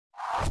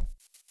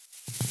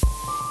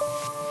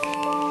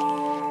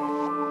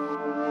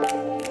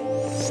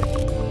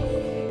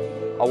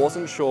I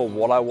wasn't sure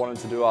what I wanted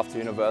to do after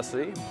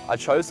university. I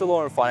chose the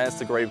law and finance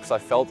degree because I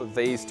felt that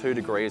these two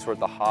degrees were at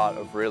the heart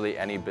of really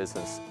any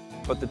business.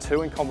 But the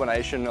two in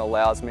combination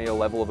allows me a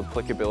level of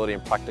applicability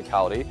and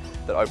practicality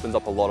that opens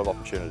up a lot of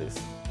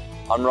opportunities.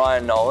 I'm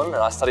Ryan Nolan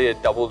and I study a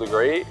double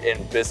degree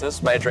in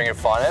business, majoring in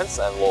finance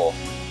and law.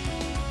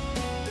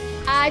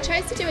 I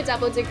chose to do a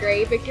double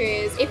degree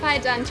because if I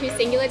had done two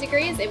singular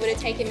degrees, it would have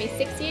taken me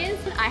 6 years.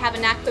 I have a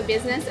knack for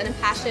business and a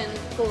passion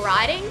for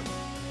writing.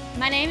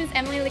 My name is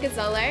Emily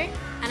Ligazzolo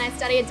and I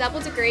study a double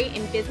degree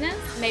in business,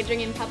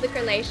 majoring in public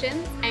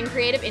relations, and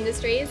creative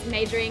industries,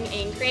 majoring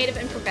in creative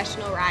and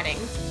professional writing.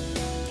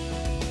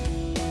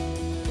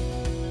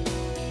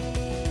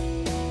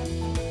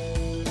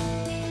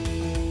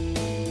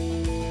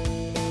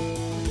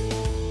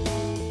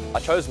 I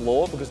chose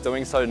law because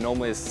doing so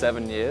normally is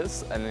 7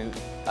 years, and then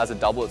as a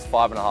double it's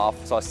 5.5,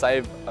 so I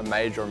save a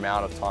major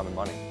amount of time and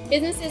money.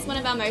 Business is one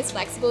of our most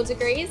flexible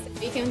degrees.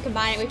 You can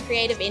combine it with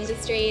creative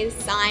industries,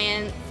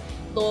 science,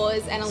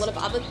 laws, and a lot of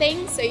other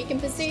things, so you can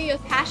pursue your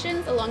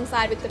passions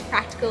alongside with the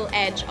practical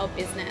edge of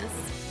business.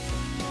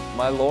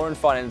 My law and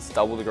finance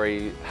double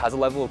degree has a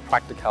level of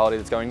practicality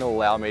that's going to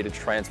allow me to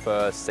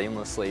transfer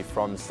seamlessly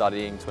from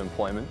studying to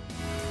employment.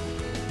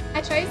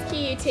 I chose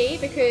QUT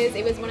because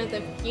it was one of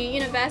the few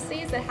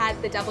universities that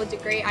had the double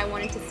degree I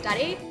wanted to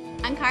study.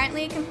 I'm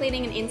currently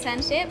completing an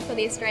internship for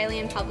the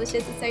Australian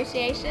Publishers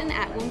Association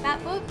at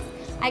QUT Books.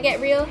 I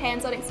get real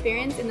hands-on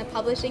experience in the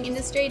publishing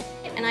industry,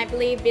 and I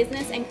believe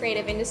business and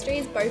creative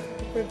industries both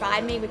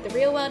provide me with the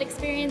real-world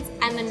experience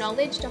and the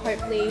knowledge to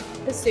hopefully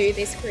pursue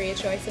this career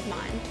choice of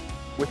mine.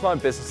 With my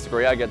business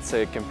degree, I get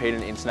to compete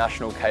in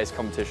international case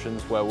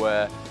competitions where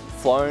we're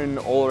flown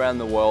all around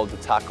the world to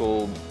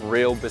tackle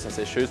real business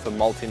issues for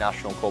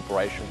multinational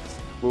corporations.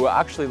 We were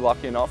actually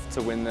lucky enough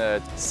to win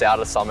the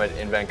SOUDA Summit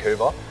in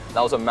Vancouver.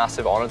 That was a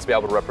massive honour to be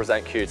able to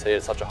represent QUT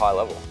at such a high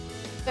level.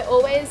 We're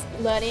always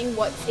learning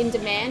what's in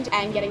demand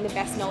and getting the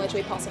best knowledge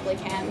we possibly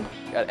can.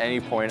 At any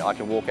point I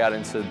can walk out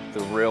into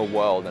the real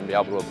world and be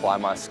able to apply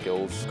my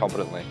skills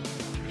competently.